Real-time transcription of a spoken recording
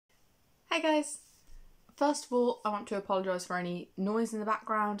Hey guys! First of all, I want to apologise for any noise in the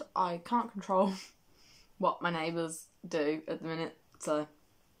background. I can't control what my neighbours do at the minute, so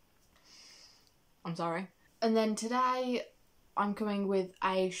I'm sorry. And then today I'm coming with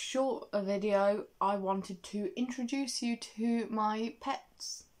a shorter video. I wanted to introduce you to my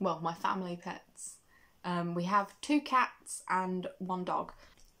pets. Well, my family pets. We have 2 cats and 1 dog.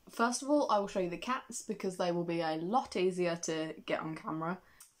 First of all, I will show you the cats because they will be a lot easier to get on camera.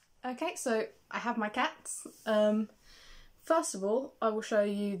 Okay, so I have my cats. First of all, I will show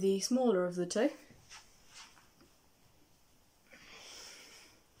you the smaller of the 2.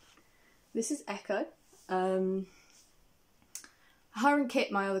 This is Echo. Her and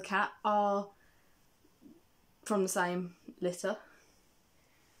Kit, my other cat, are from the same litter.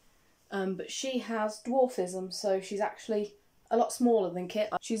 But she has dwarfism, so she's actually a lot smaller than Kit.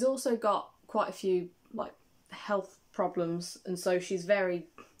 She's also got quite a few health problems, and so she's very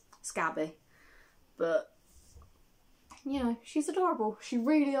scabby, but you know, she's adorable. She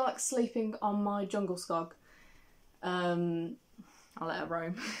really likes sleeping on my jungle skog. I'll let her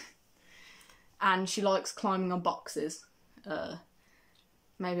roam. And she likes climbing on boxes.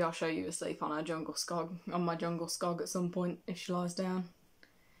 Maybe I'll show you asleep on my jungle skog at some point if she lies down.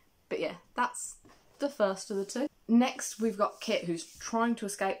 But yeah, that's the first of the 2. Next we've got Kit, who's trying to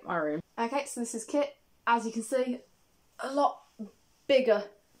escape my room. Okay, so this is Kit. As you can see, a lot bigger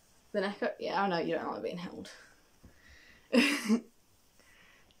than Echo. Yeah, I know you don't like being held.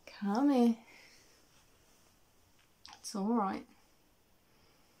 Come here. It's alright.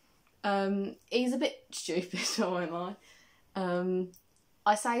 He's a bit stupid, I won't lie.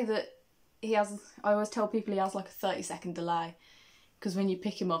 I say that I always tell people he has like a 30-second delay, because when you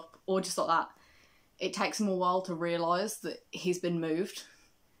pick him up, or just like that, it takes him a while to realise that he's been moved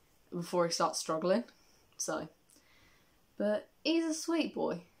before he starts struggling. So, but he's a sweet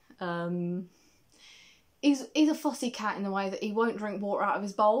boy. He's a fussy cat in the way that he won't drink water out of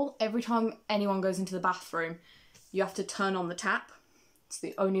his bowl. Every time anyone goes into the bathroom, you have to turn on the tap. It's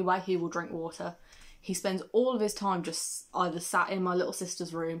the only way he will drink water. He spends all of his time just either sat in my little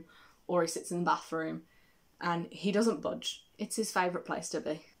sister's room or he sits in the bathroom, and he doesn't budge. It's his favourite place to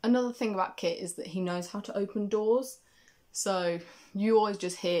be. Another thing about Kit is that he knows how to open doors. So you always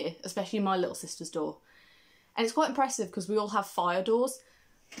just hear, especially my little sister's door. And it's quite impressive because we all have fire doors.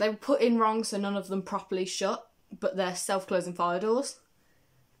 They were put in wrong, so none of them properly shut, but they're self-closing fire doors.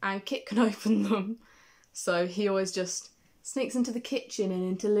 And Kit can open them. So he always just sneaks into the kitchen and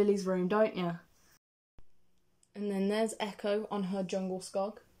into Lily's room, don't you? And then there's Echo on her jungle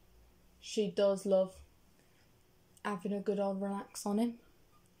skog. She does love having a good old relax on him.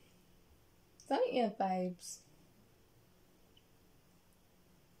 Don't you, babes?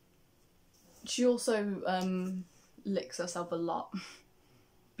 She also licks herself a lot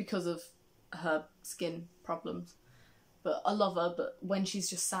because of her skin problems. But I love her, but when she's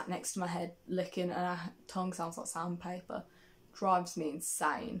just sat next to my head licking and her tongue sounds like sandpaper, drives me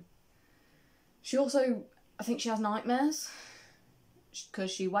insane. She also, I think she has nightmares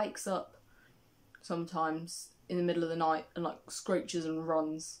because she wakes up sometimes in the middle of the night and screeches and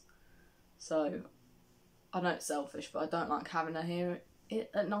runs. So I know it's selfish, but I don't like having her hear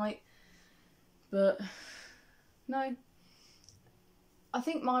it at night. But no, I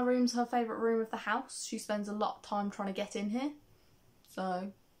think my room's her favourite room of the house. She spends a lot of time trying to get in here.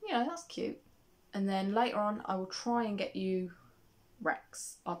 So, you know, that's cute. And then later on, I will try and get you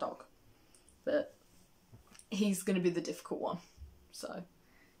Rex, our dog. But he's going to be the difficult one. So,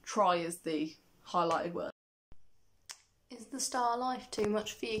 try is the highlighted word. Is the star life too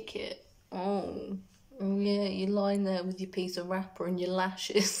much for you, Kit? Oh yeah, you're lying there with your piece of wrapper and your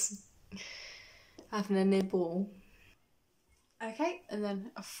lashes. Having a nibble. Okay, and then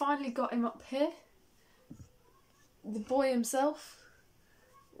I finally got him up here. The boy himself,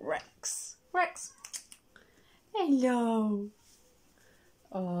 Rex. Rex, hello.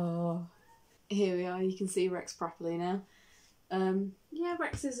 Oh, here we are. You can see Rex properly now. Yeah,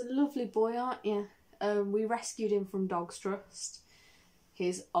 Rex is a lovely boy, aren't you? We rescued him from Dogs Trust.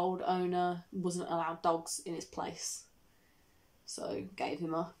 His old owner wasn't allowed dogs in his place, so gave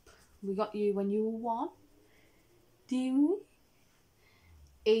him up. We got you when you were 1, didn't we?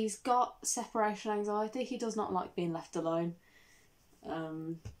 He's got separation anxiety. He does not like being left alone.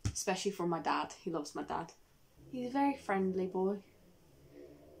 Especially from my dad. He loves my dad. He's a very friendly boy.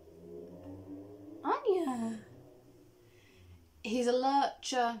 Aren't you? He's a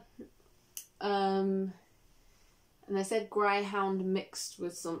lurcher. And they said greyhound mixed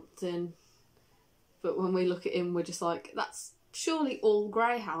with something. But when we look at him, we're just like, that's surely all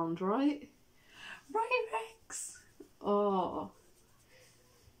greyhound, right? Right, Rex? Oh.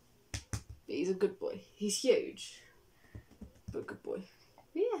 But he's a good boy. He's huge, but a good boy.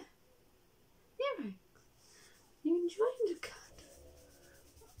 But yeah. Yeah, Rex. You enjoying the cat?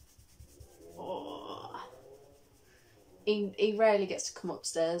 Oh. He rarely gets to come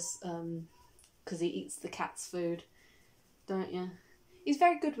upstairs because he eats the cat's food, don't you? He's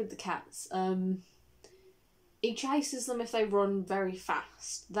very good with the cats. He chases them if they run very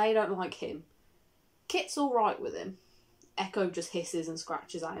fast. They don't like him. Kit's alright with him. Echo just hisses and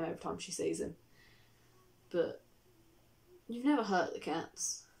scratches at him every time she sees him. But you've never hurt the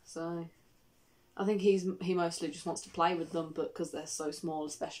cats, so I think he mostly just wants to play with them, but because they're so small,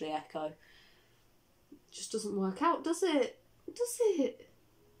 especially Echo, it just doesn't work out, does it? Does it?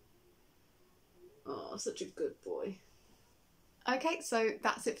 Oh, such a good boy. Okay, so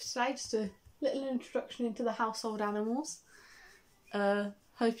that's it for today. Just a little introduction into the household animals.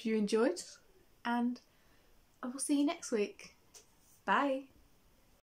 Hope you enjoyed, and I will see you next week. Bye.